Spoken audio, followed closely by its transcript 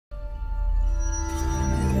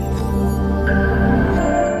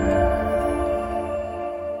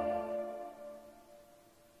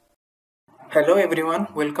Hello everyone,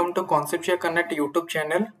 welcome to Conceptia Connect YouTube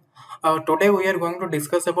channel. Today we are going to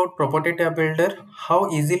discuss about property tab builder,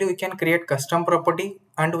 how easily we can create custom property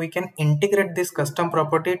and we can integrate this custom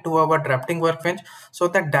property to our drafting workbench so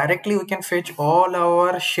that directly we can fetch all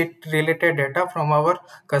our sheet related data from our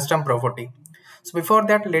custom property. So before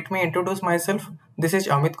that, let me introduce myself. This is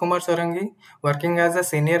Amit Kumar Sarangi, working as a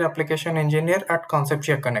senior application engineer at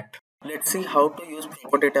Conceptia Connect. Let's see how to use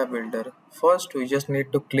property tab builder. First, we just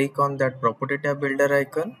need to click on that property tab builder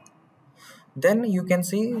icon. Then you can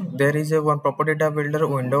see there is a one property tab builder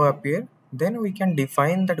window appear. Then we can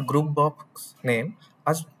define that group box name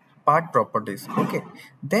as part properties. Okay.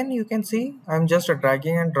 Then you can see I'm just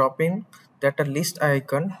dragging and dropping that a list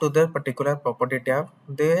icon to the particular property tab.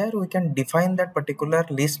 There we can define that particular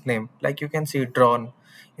list name. Like you can see drawn.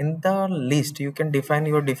 In the list, you can define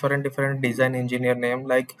your different design engineer name,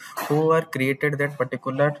 like who are created that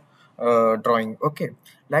particular drawing. Okay,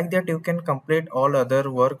 like that you can complete all other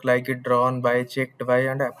work like it drawn by, checked by,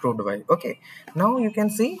 and approved by. Okay, now you can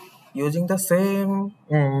see using the same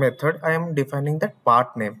method I am defining that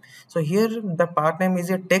part name. So here the part name is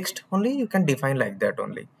a text only, you can define like that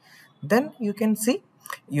only. Then you can see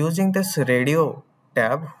using this radio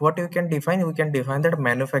tab, what you can define, we can define that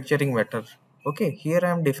manufacturing method. Okay, here I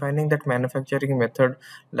am defining that manufacturing method,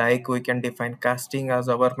 like we can define casting as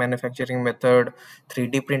our manufacturing method,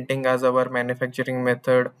 3D printing as our manufacturing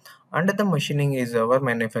method, and the machining is our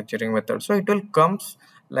manufacturing method. So it will comes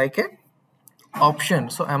like a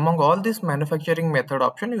option. So among all this manufacturing method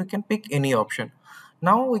option, you can pick any option.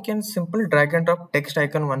 Now we can simply drag and drop text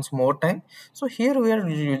icon once more time. So here we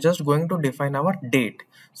are just going to define our date.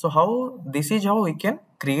 So how this is how we can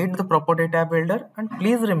create the property tab builder, and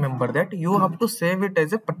please remember that you have to save it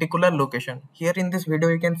as a particular location. Here in this video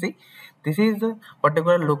you can see this is a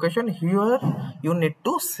particular location. Here you need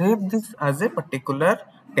to save this as a particular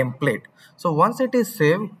template. So once it is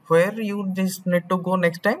saved, where you just need to go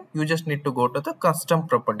next time, you just need to go to the custom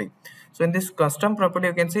property. So in this custom property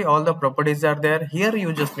you can see all the properties are there. Here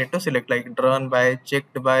you just need to select like drawn by,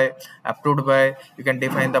 checked by, approved by. You can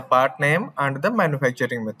define the part name and the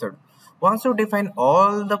manufacturing method. Once you define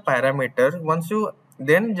all the parameters, once you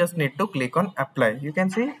then just need to click on apply. You can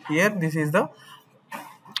see here this is the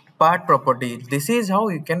part property. This is how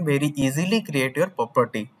you can very easily create your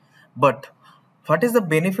property. But what is the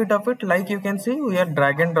benefit of it? Like you can see we are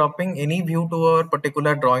drag and dropping any view to our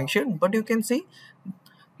particular drawing sheet, but you can see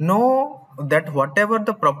know that whatever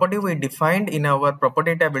the property we defined in our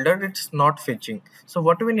property tab builder, it's not fetching. So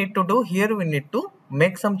what we need to do here, we need to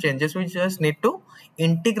make some changes. We just need to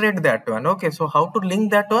integrate that one. Okay, so how to link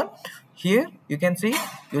that one? Here you can see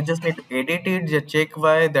you just need to edit it, just check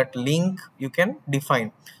by that link you can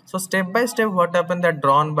define. So step by step what happened, that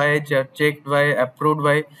drawn by, checked by, approved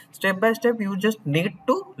by, step by step you just need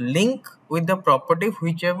to link with the property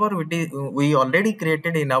whichever we already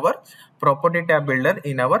created in our property tab builder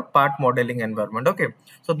in our part modeling environment. Okay,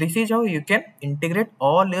 so this is how you can integrate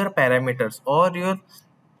all your parameters or your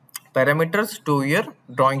parameters to your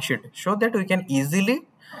drawing sheet, so that we can easily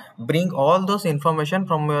bring all those information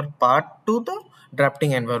from your part to the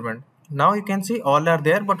drafting environment. Now you can see all are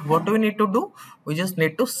there, but what we need to do, we just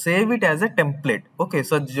need to save it as a template. Okay,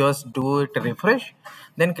 so just do it, refresh,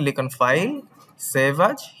 then click on file, save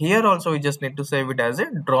as. Here also we just need to save it as a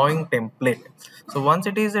drawing template. So once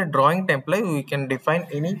it is a drawing template, we can define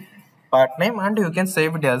any part name and you can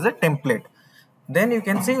save it as a template. Then you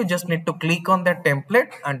can see you just need to click on that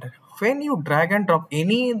template, and when you drag and drop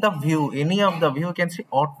any of the view, you can see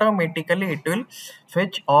automatically it will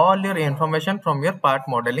fetch all your information from your part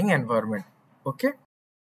modeling environment. Okay,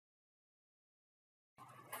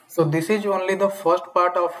 so this is only the first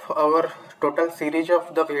part of our total series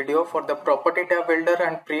of the video for the property tab builder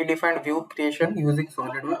and predefined view creation using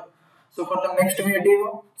SolidWorks. So for the next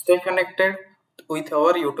video, stay connected with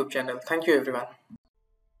our YouTube channel. Thank you everyone.